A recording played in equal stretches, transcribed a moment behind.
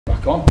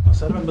back on.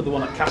 So I remember the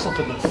one at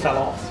Castleford that fell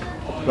off.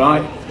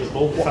 Right. The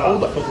ball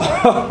fell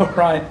off.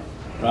 Right.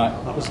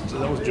 That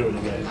was during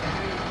the game.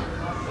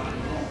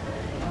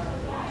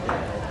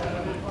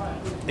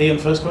 Ian,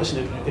 first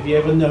question, have you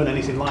ever known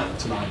anything like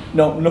tonight?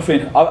 No,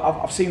 nothing.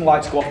 I've seen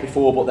lights go off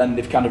before, but then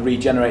they've kind of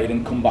regenerated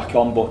and come back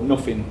on, but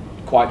nothing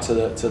quite to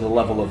the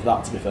level of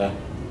that, to be fair.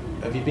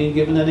 Have you been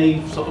given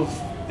any sort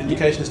of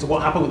indication as to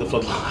what happened with the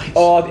floodlights?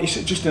 Oh, it's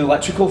just an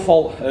electrical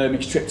fault.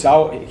 It's tripped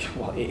out.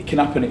 It can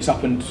happen. It's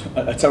happened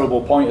at a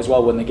terrible point as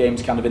well when the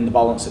game's kind of in the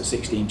balance at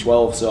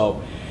 16-12.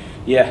 So,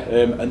 yeah,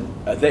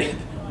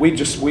 we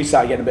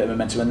started getting a bit of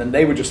momentum, and then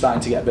they were just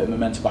starting to get a bit of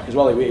momentum back as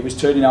well. It was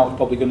turning out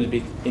probably going to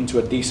be into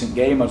a decent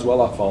game as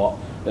well, I thought.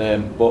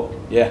 But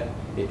yeah,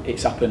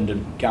 it's happened,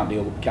 and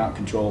can't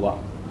control that.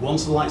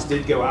 Once the lights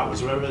did go out,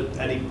 was there ever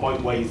any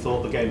point where you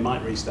thought the game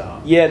might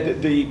restart? Yeah,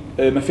 the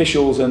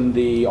officials and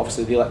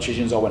obviously the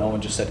electricians all went on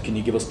and just said, can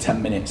you give us 10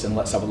 minutes and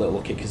let's have a little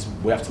look at it, because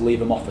we have to leave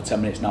them off for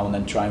 10 minutes now and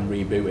then try and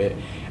reboot it.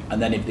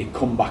 And then if they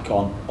come back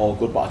on, all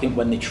good. But I think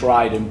when they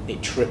tried and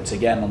it tripped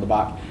again on the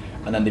back,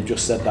 and then they've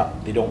just said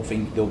that they don't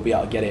think they'll be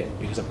able to get it,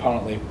 because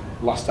apparently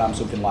last time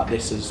something like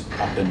this has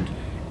happened,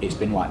 it's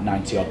been like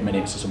 90 odd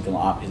minutes or something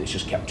like that, because it's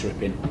just kept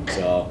tripping.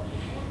 So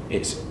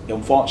it's,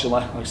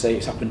 unfortunately, like I say,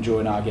 it's happened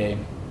during our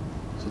game.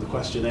 So the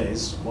question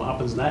is, what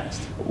happens next?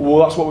 Well,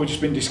 that's what we've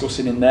just been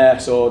discussing in there.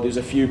 So there's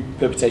a few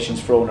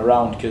permutations thrown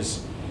around,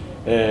 because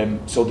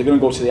so they're going to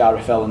go to the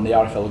RFL, and the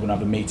RFL are going to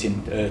have a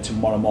meeting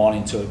tomorrow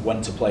morning to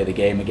when to play the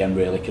game again,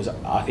 really, because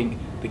I think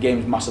the game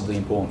is massively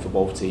important for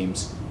both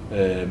teams.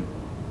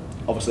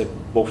 Obviously,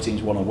 both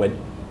teams want to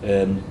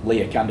win.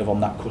 Leigh are kind of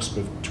on that cusp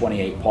of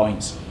 28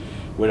 points.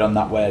 We're on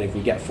that where if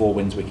we get 4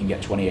 wins, we can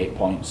get 28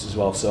 points as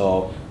well.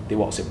 So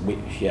it's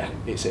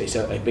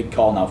a big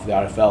call now for the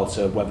RFL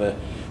to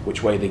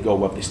which way they go,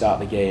 whether they start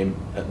the game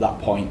at that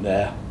point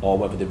there or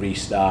whether they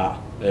restart.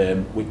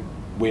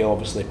 We'll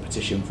obviously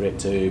petition for it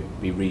to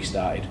be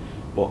restarted,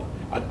 but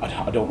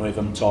I don't know if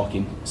I'm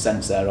talking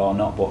sense there or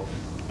not, but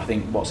I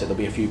think there'll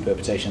be a few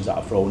permutations that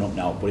are thrown up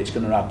now, but it's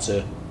going to add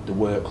to the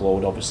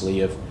workload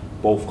obviously of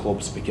both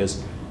clubs,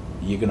 because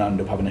you're going to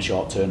end up having a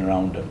short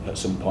turnaround at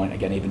some point,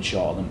 again even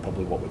shorter than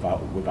probably what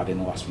we've had in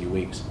the last few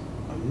weeks.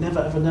 I've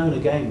never ever known a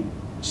game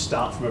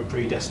start from a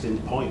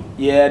predestined point.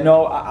 Yeah,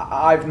 no,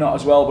 I've not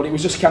as well, but it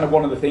was just kind of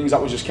one of the things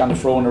that was just kind of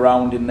thrown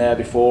around in there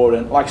before,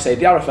 and like I say,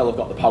 the RFL have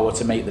got the power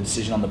to make the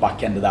decision on the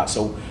back end of that,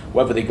 so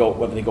whether they go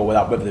with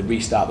that, whether they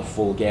restart the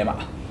full game,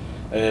 I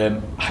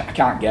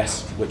can't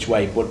guess which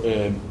way, but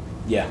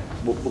yeah,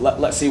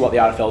 let's see what the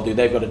RFL do.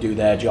 They've got to do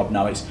their job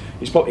now. It's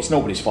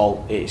nobody's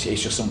fault. It's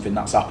just something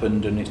that's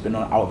happened, and it's been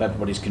out of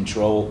everybody's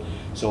control.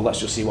 So let's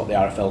just see what the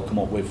RFL come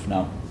up with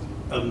now.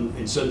 In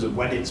terms of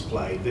when it's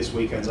played, this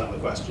weekend's out of the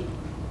question.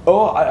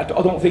 Oh, I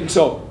don't think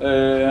so.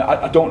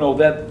 I don't know.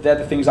 They're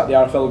the things that the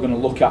RFL are going to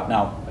look at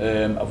now,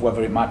 of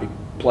whether it might be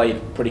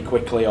played pretty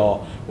quickly or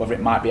whether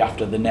it might be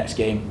after the next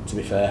game, to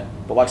be fair.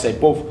 But like I say,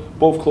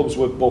 both clubs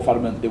were both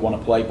adamant they want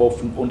to play.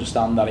 Both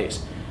understand that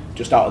it's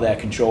just out of their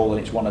control,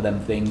 and it's one of them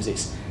things.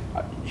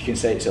 You can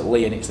say it's at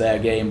Leigh and it's their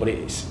game, but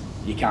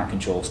you can't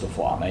control stuff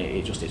like that, mate.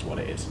 It just is what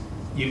it is.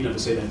 You've never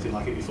seen anything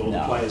like it before.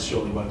 No. The players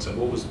surely won't say.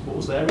 What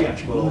was their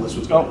reaction when all this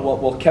was going on?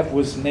 Well, Kev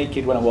was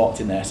naked when I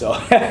walked in there, so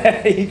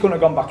he couldn't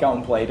have gone back out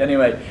and played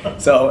anyway.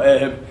 So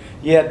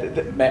yeah,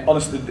 mate,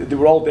 honestly, they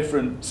were all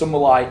different. Some were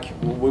like,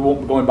 we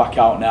won't be going back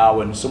out now,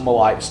 and some were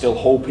like still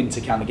hoping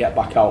to kind of get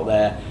back out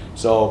there.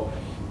 So,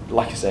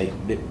 like I say,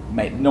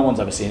 mate, no one's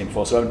ever seen it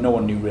before, so no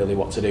one knew really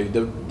what to do.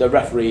 The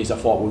referees, I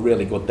thought, were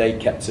really good. They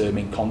kept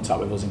in contact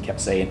with us and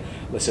kept saying,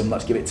 listen,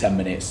 let's give it 10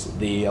 minutes.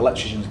 The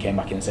electricians came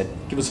back in and said,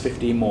 give us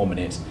 15 more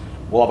minutes.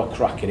 We'll have a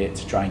crack at it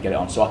to try and get it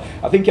on. So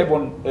I think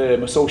everyone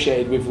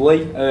associated with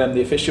Leigh,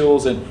 the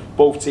officials, and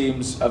both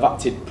teams have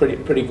acted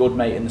pretty good,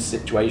 mate, in the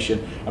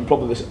situation, and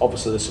probably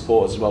obviously the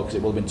supporters as well, because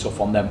it will have been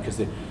tough on them, because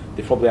they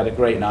probably had a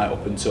great night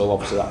up until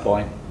obviously that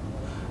point.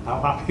 How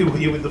happy were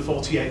you with the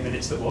 48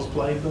 minutes that was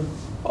played then?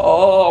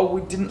 Oh,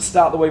 we didn't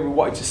start the way we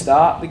wanted to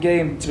start the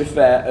game, to be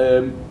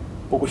fair,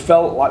 but we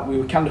felt like we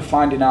were kind of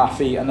finding our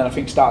feet, and then I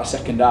think start the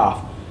second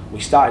half,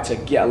 we started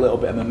to get a little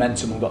bit of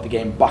momentum and got the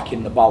game back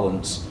in the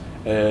balance.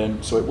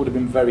 So it would have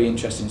been very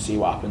interesting to see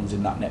what happens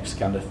in that next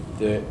kind of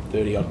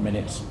 30 odd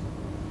minutes.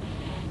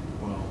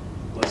 Well,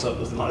 let's hope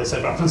nothing like this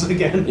ever happens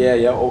again.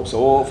 Yeah, so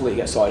hopefully it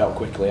gets sorted out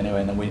quickly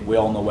anyway, and then we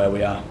all know where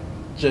we are.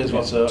 Cheers,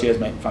 what's up? Cheers,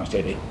 mate. Thanks,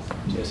 JD.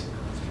 Cheers.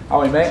 How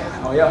are you, mate?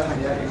 How are you?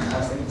 Yeah,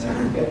 nice to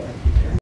meet you.